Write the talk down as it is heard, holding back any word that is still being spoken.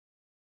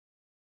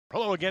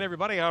Hello again,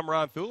 everybody. I'm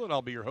Ron Thule, and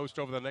I'll be your host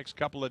over the next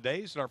couple of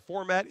days. And our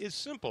format is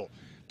simple.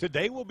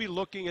 Today we'll be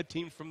looking at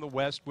teams from the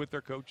West with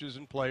their coaches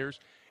and players,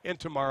 and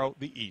tomorrow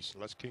the East.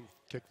 Let's kick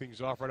things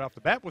off right off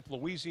the bat with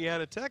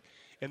Louisiana Tech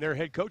and their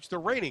head coach, the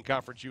reigning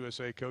Conference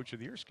USA Coach of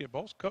the Year, Skip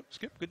Bowles.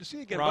 Skip, good to see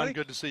you again, Ron, buddy.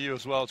 good to see you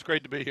as well. It's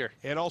great to be here.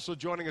 And also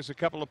joining us a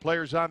couple of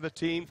players on the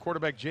team.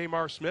 Quarterback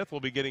Jamar Smith will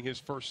be getting his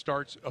first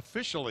starts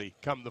officially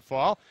come the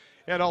fall.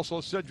 And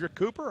also Cedric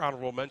Cooper,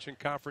 honorable mention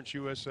Conference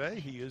USA.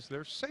 He is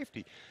their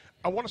safety.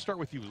 I want to start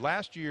with you.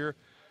 Last year,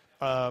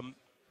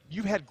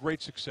 you've had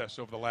great success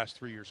over the last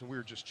 3 years, and we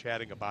were just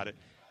chatting about it.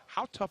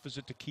 How tough is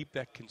it to keep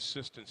that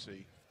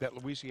consistency that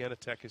Louisiana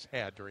Tech has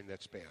had during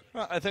that span?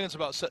 Well, I think it's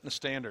about setting a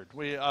standard.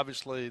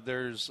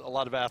 There's a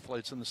lot of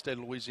athletes in the state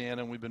of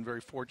Louisiana, and we've been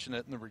very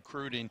fortunate in the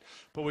recruiting,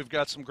 but we've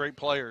got some great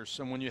players.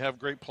 And when you have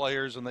great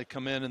players and they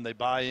come in and they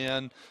buy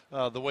in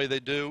the way they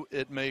do,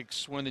 it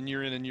makes winning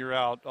year in and year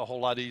out a whole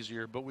lot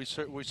easier. But we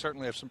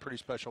certainly have some pretty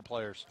special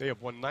players. They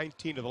have won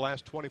 19 of the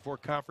last 24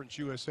 Conference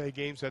USA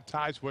games. That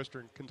ties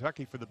Western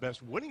Kentucky for the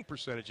best winning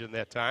percentage in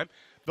that time.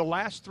 The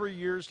last 3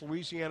 years,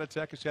 Louisiana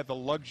Tech has had the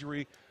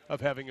luxury of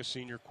having a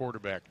senior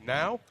quarterback.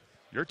 Now,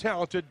 you're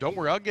talented. Don't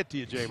worry, I'll get to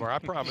you, Jamar, I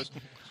promise.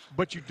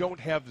 But you don't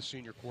have the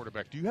senior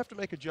quarterback. Do you have to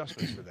make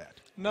adjustments for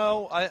that?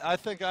 No, I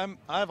think I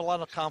have a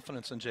lot of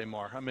confidence in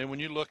Jamar. I mean, when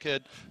you look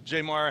at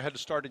Jamar, I had to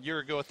start a year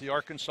ago at the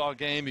Arkansas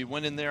game. He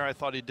went in there. I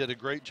thought he did a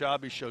great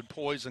job. He showed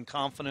poise and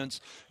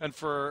confidence. And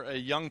for a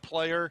young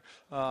player,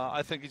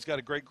 I think he's got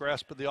a great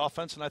grasp of the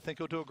offense, and I think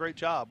he'll do a great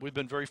job. We've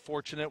been very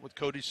fortunate with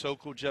Cody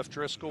Sokol, Jeff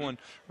Driscoll, and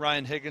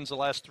Ryan Higgins the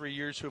last 3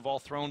 years, who have all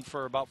thrown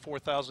for about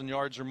 4,000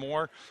 yards or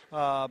more.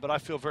 But I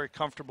feel very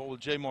comfortable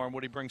with Jamar and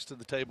what he brings to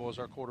the table as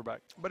our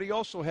quarterback. But he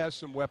also has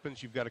some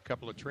weapons. You've got a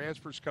couple of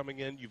transfers coming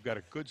in. You've got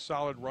a good,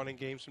 solid running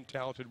game, some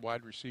talented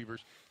wide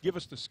receivers. Give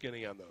us the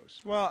skinny on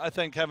those. Well, I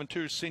think having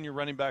two senior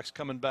running backs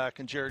coming back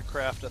and Jared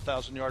Kraft, a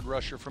 1,000-yard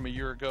rusher from a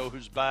year ago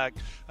who's back,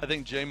 I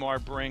think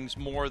Jamar brings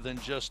more than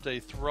just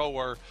a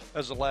thrower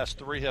as the last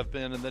three have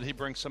been, and then he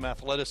brings some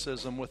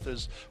athleticism with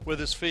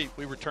his feet.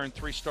 We returned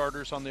 3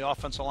 starters on the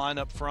offensive line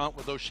up front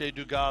with O'Shea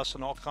Dugas,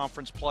 an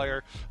all-conference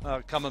player,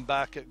 coming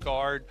back at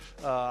guard.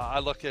 I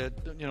look at,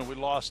 we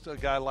lost a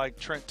guy like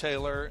Trent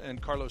Taylor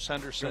and Carlos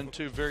Henderson,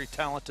 two very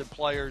talented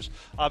players,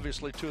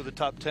 obviously 2 of the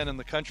top 10 in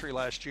the country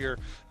last year.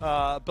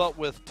 But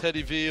with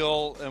Teddy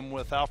Veal and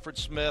with Alfred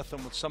Smith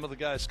and with some of the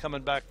guys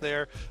coming back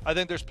there, I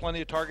think there's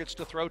plenty of targets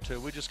to throw to.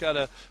 We're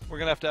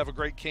going to have a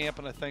great camp,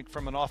 and I think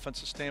from an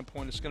offensive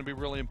standpoint, it's going to be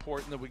really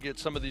important that we get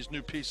some of these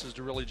new pieces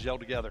to really gel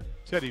together.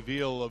 Teddy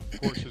Veal, of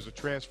course, is a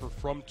transfer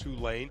from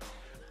Tulane.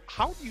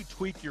 How do you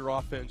tweak your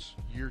offense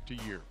year to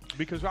year?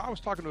 Because I was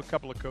talking to a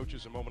couple of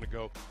coaches a moment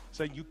ago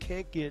saying you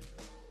can't get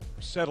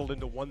settled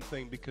into one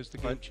thing because the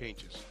game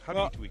changes. How do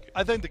you tweak it?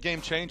 I think the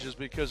game changes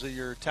because of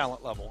your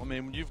talent level. I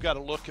mean, you've got to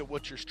look at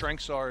what your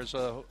strengths are as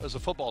a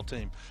football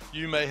team.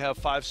 You may have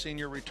 5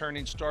 senior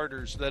returning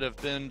starters that have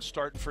been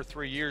starting for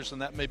 3 years,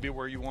 and that may be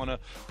where you want to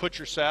put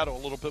your saddle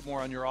a little bit more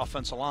on your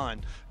offensive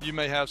line. You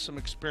may have some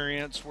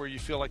experience where you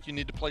feel like you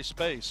need to play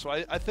space. So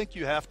I think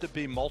you have to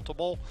be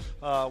multiple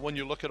when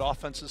you look at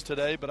offenses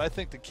today, but I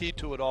think the key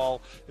to it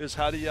all is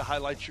how do you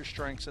highlight your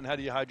strengths and how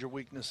do you hide your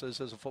weaknesses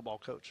as a football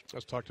coach.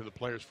 Let's talk to the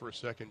players for a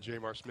second.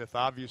 Jamar Smith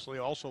obviously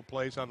also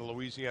plays on the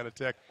Louisiana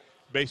Tech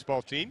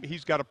baseball team.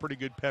 He's got a pretty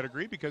good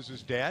pedigree because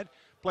his dad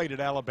played at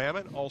Alabama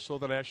and also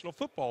the National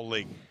Football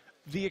League.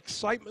 The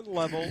excitement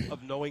level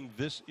of knowing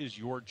this is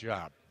your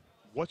job,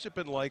 what's it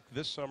been like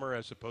this summer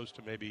as opposed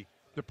to maybe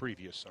the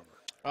previous summer?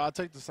 I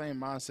take the same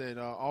mindset.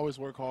 Always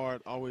work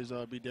hard, always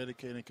be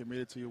dedicated and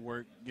committed to your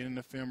work, get in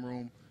the film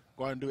room,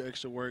 go out and do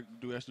extra work,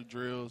 do extra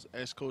drills,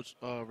 ask Coach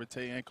Rete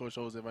and Coach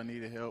O's if I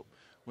needed help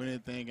with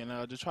anything,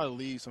 and just try to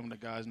lead some of the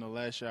guys.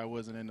 Last year I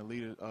wasn't in the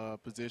leader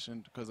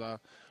position because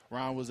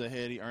Ron was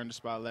ahead. He earned the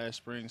spot last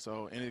spring,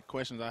 so any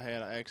questions I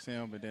had, I asked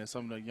him, and then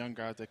some of the young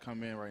guys that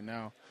come in right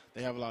now,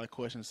 they have a lot of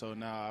questions, so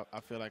now I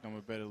feel like I'm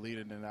a better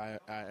leader than I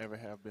ever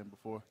have been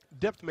before.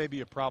 Depth may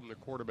be a problem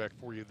at quarterback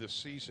for you this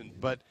season,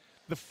 but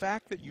the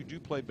fact that you do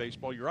play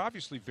baseball, you're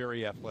obviously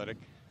very athletic.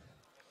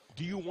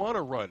 Do you want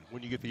to run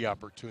when you get the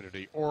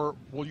opportunity, or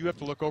will you have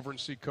to look over and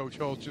see Coach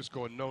Holtz just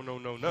going, no, no,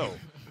 no, no?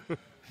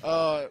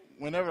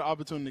 Whenever the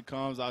opportunity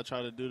comes, I'll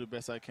try to do the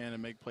best I can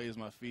and make plays with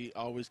my feet.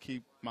 I always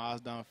keep my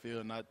eyes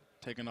downfield, not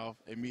taking off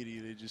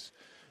immediately, just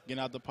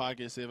getting out the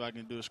pocket, see if I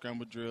can do a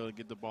scramble drill and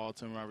get the ball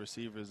to my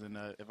receivers, and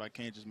if I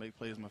can't, just make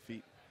plays with my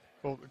feet.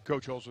 Well,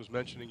 Coach Holtz was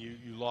mentioning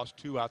you lost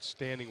 2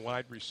 outstanding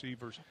wide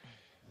receivers.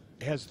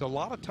 Has a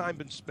lot of time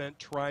been spent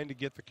trying to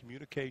get the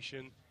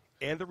communication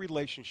and the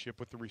relationship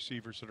with the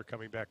receivers that are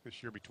coming back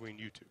this year between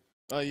you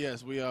two?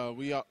 Yes, we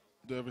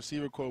the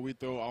receiver core, we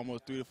throw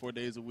almost 3 to 4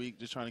 days a week,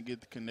 just trying to get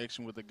the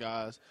connection with the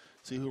guys,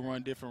 see who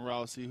run different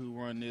routes, see who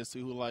run this, see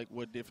who like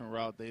what different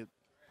route they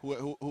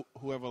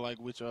whoever like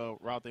which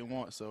route they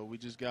want. So we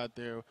just got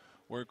there,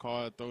 work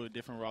hard, throw the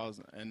different routes,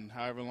 and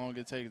however long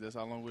it takes, that's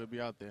how long we'll be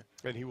out there.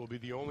 And he will be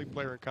the only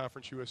player in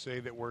Conference USA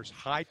that wears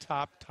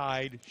high-top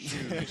tied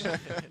shoes.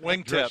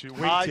 Wingtip.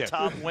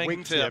 High-top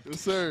wingtip. Yes,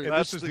 sir. And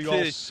this is the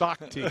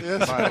all-sock team,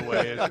 by the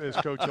way, as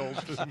Coach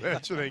Holmes was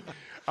mentioning.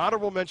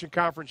 Honorable mention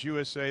Conference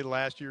USA.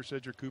 Last year,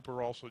 Cedric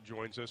Cooper also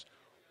joins us.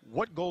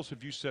 What goals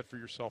have you set for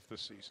yourself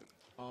this season?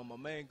 My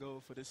main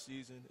goal for this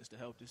season is to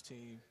help this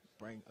team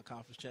bring a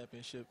conference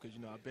championship because,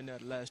 you know, I've been there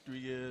the last 3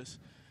 years,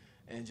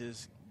 and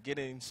just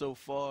getting so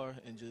far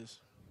and just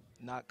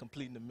not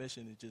completing the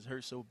mission, it just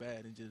hurts so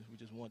bad, and we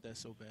just want that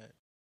so bad.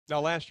 Now,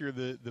 last year,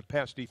 the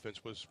pass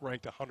defense was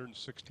ranked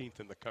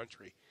 116th in the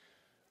country.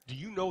 Do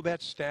you know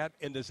that stat,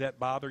 and does that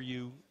bother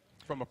you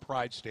from a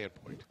pride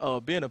standpoint?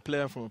 Being a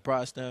player from a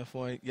pride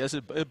standpoint, yes,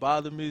 it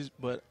bothers me,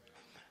 but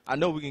I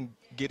know we can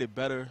get it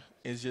better.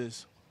 It's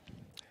just,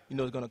 you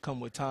know, it's going to come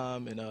with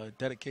time and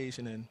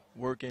dedication and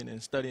working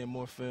and studying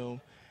more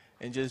film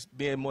and just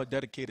being more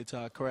dedicated to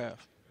our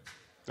craft.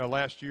 Now,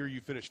 last year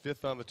you finished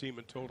 5th on the team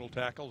in total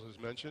tackles, as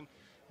mentioned.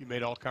 You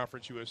made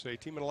All-Conference USA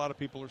team, and a lot of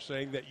people are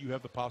saying that you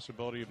have the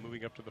possibility of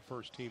moving up to the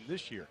first team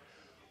this year.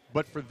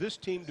 But for this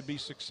team to be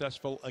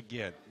successful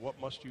again, what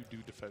must you do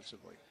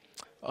defensively?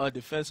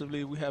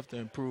 Defensively, we have to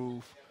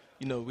improve.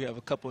 You know, we have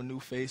a couple of new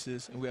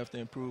faces, and we have to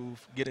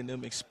improve getting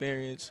them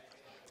experience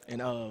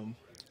and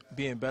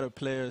being better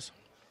players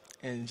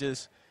and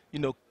just, you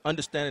know,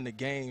 understanding the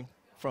game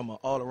from an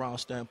all-around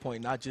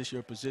standpoint, not just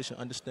your position,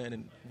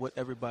 understanding what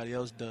everybody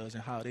else does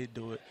and how they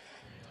do it.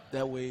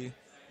 That way,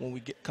 when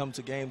we come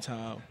to game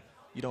time,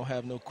 you don't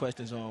have no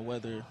questions on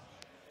whether,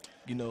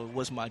 you know,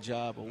 what's my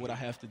job or what I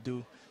have to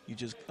do. You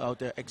just out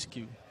there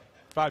execute.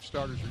 5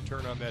 starters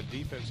return on that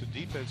defense, a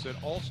defense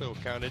that also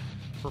accounted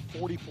for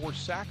 44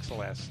 sacks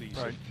last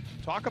season. Right.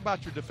 Talk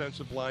about your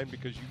defensive line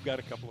because you've got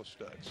a couple of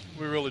studs.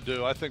 We really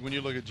do. I think when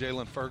you look at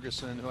Jalen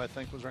Ferguson, who I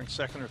think was ranked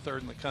 2nd or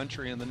 3rd in the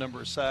country in the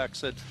number of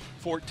sacks at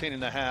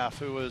 14.5,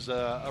 who is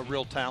a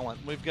real talent.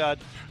 We've got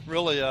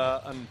really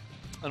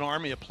an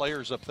army of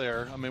players up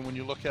there. I mean, when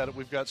you look at it,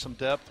 we've got some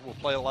depth. We'll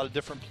play a lot of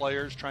different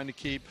players, trying to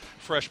keep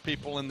fresh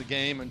people in the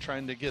game and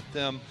trying to get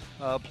them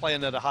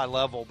playing at a high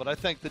level. But I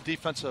think the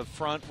defensive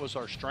front was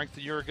our strength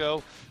a year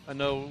ago. I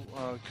know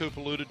Coop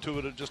alluded to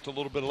it just a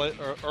little bit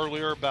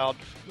earlier about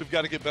we've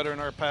got to get better in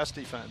our pass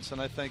defense. And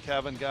I think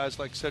having guys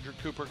like Cedric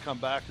Cooper come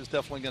back is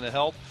definitely going to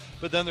help.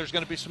 But then there's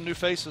going to be some new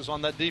faces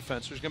on that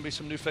defense. There's going to be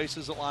some new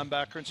faces at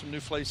linebacker and some new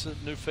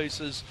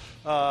faces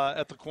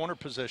at the corner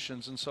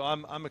positions. And so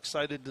I'm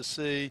excited to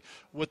see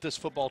what this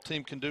football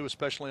team can do,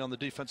 especially on the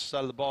defensive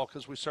side of the ball,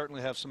 because we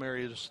certainly have some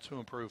areas to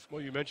improve.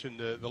 Well, you mentioned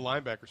the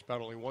linebacker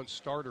spot, only 1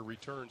 starter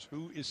returns.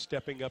 Who is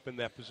stepping up in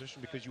that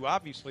position? Because you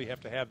obviously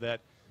have to have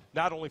that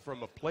not only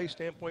from a play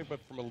standpoint,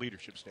 but from a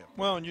leadership standpoint.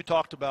 Well, and you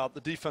talked about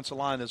the defensive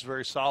line is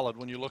very solid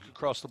when you look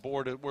across the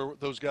board at where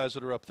those guys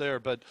that are up there.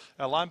 But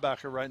at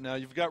linebacker right now,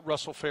 you've got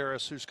Russell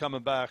Ferris, who's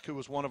coming back, who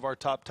was one of our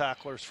top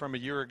tacklers from a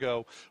year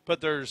ago.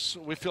 But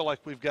we feel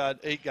like we've got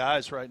 8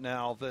 guys right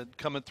now that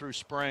coming through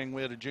spring.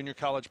 We had a junior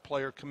college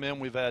player come in.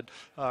 We've had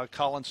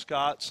Colin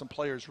Scott, some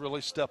players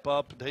really step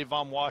up.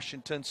 Davon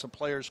Washington, some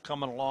players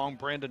coming along.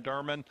 Brandon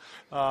Derman.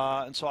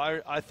 And so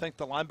I think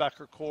the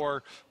linebacker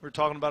core, we were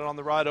talking about it on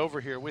the ride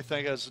over here, we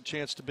think has a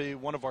chance to be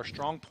one of our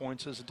strong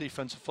points as a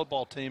defensive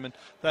football team, and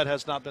that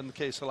has not been the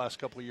case the last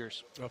couple of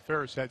years. Well,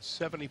 Ferris had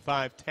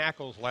 75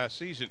 tackles last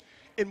season.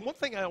 And one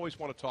thing I always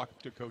want to talk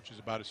to coaches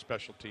about is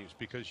special teams,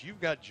 because you've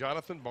got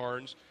Jonathan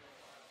Barnes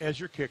as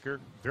your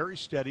kicker, very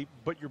steady,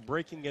 but you're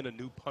breaking in a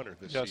new punter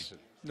this season.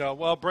 No,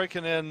 well,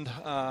 breaking in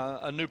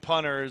a new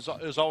punter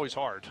is always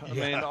hard. I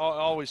mean,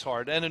 always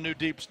hard. And a new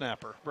deep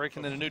snapper.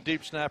 Breaking in a new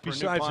deep snapper,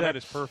 Besides a new punter. that,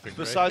 it's perfect.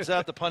 Besides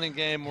that, the punting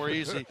game, we're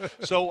easy.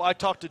 So I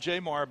talked to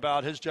Jamar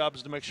about his job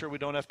is to make sure we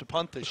don't have to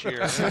punt this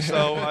year.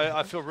 So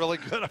I feel really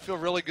good. I feel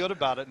really good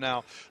about it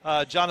now.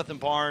 Jonathan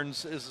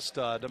Barnes is a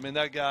stud. I mean,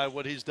 that guy,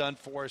 what he's done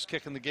for us,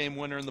 kicking the game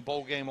winner in the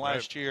bowl game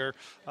last year,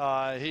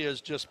 he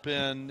has just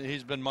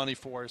been money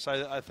for us.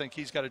 I think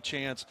he's got a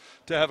chance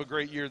to have a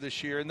great year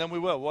this year. And then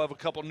we'll have a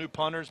couple new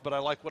punters. But I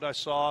like what I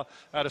saw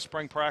out of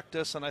spring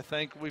practice, and I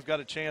think we've got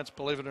a chance,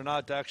 believe it or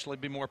not, to actually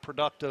be more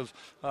productive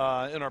in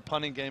our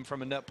punting game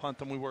from a net punt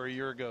than we were a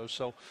year ago.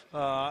 So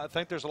I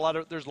think there's a lot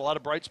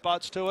of bright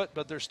spots to it,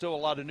 but there's still a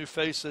lot of new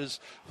faces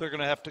that are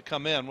going to have to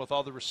come in with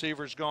all the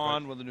receivers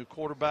gone, with a new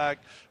quarterback.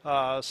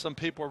 Some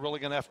people are really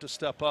going to have to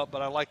step up,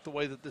 but I like the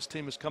way that this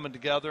team is coming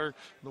together,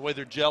 the way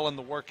they're gelling,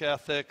 the work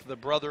ethic, the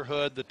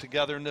brotherhood, the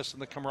togetherness,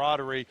 and the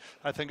camaraderie,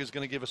 I think is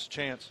going to give us a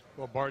chance.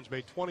 Well, Barnes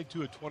made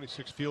 22 of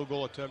 26 field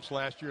goal attempts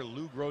last year.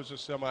 Lou Groza,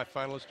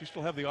 semifinalist. Do you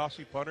still have the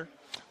Aussie punter?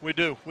 We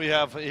do. We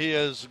have. He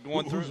is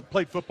going through. Who's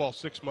played football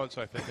 6 months,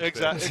 I think.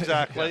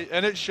 Exactly.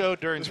 And it showed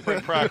during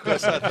spring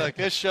practice, I think.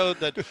 It showed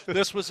that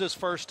this was his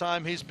first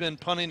time. He's been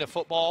punting a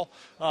football.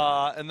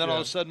 And then all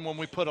of a sudden when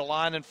we put a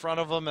line in front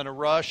of him and a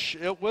rush,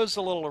 it was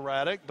a little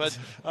erratic. But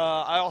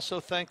I also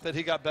think that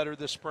he got better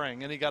this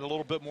spring, and he got a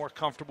little bit more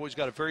comfortable. He's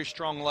got a very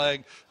strong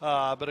leg,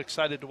 but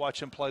excited to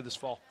watch him play this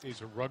fall.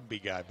 He's a rugby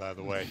guy, by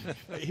the way.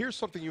 Here's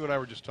something you and I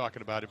were just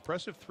talking about.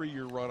 Impressive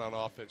 3-year run on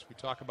offense. We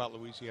talk about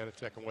Louisiana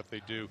Tech and what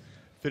they do.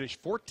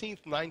 Finished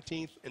 14th,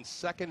 19th, and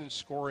second in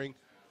scoring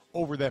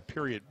over that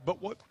period.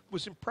 But what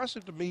was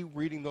impressive to me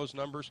reading those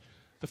numbers,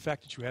 the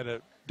fact that you had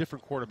a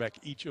different quarterback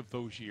each of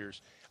those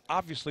years.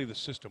 Obviously, the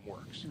system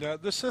works. Yeah,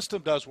 the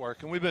system does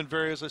work, and we've been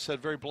very, as I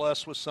said, very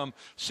blessed with some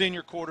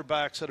senior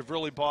quarterbacks that have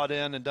really bought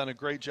in and done a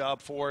great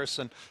job for us.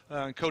 And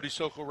Cody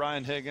Sokol,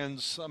 Ryan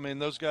Higgins, I mean,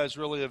 those guys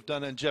really have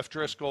done it. And Jeff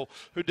Driscoll,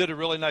 who did a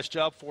really nice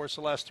job for us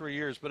the last 3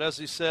 years. But as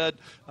he said,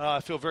 I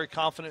feel very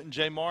confident in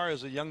Jamar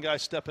as a young guy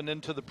stepping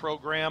into the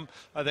program.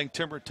 I think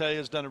Tim Rattay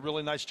has done a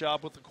really nice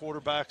job with the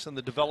quarterbacks and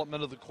the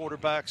development of the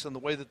quarterbacks and the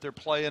way that they're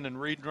playing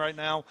and reading right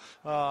now.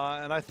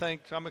 And I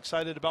think I'm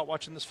excited about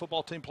watching this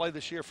football team play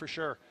this year for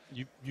sure.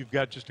 You've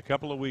got just a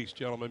couple of weeks,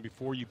 gentlemen,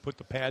 before you put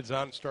the pads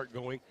on and start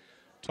going.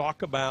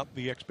 Talk about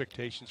the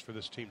expectations for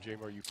this team.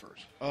 Jamar, you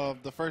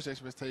first. The first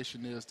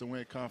expectation is to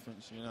win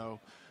conference. You know,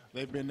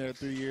 they've been there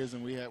 3 years,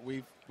 and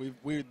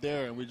we're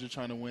there, and we're just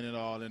trying to win it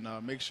all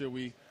and make sure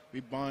we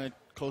bond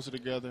closer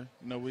together.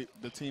 You know,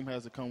 the team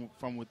has to come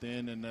from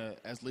within, and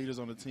as leaders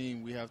on the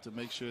team, we have to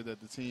make sure that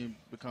the team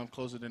becomes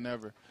closer than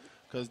ever.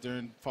 Because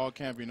during fall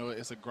camp, you know,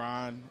 it's a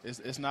grind.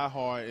 It's not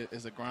hard.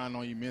 It's a grind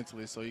on you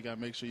mentally. So you got to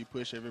make sure you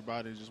push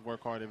everybody and just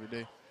work hard every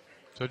day.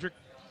 Cedric?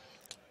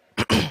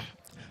 The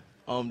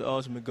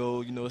ultimate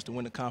goal, you know, is to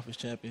win the conference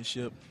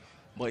championship.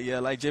 But, yeah,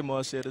 like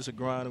Jamar said, it's a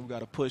grind, and we got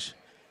to push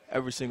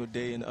every single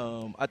day. And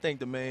I think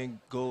the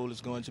main goal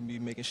is going to be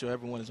making sure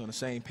everyone is on the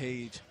same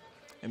page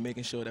and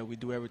making sure that we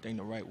do everything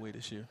the right way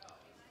this year.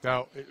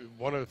 Now,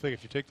 one other thing,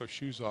 if you take those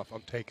shoes off,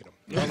 I'm taking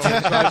them.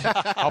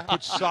 I'll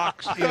put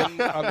socks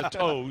in on the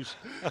toes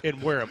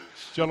and wear them.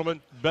 Gentlemen,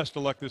 best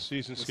of luck this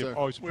season. Yes, Skip,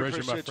 always a pleasure, my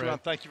appreciate friend. you, Ron.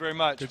 Thank you very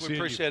much. Good We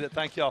appreciate it.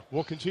 Thank y'all.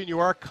 We'll continue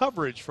our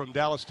coverage from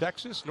Dallas,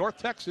 Texas. North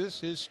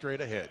Texas is straight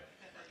ahead.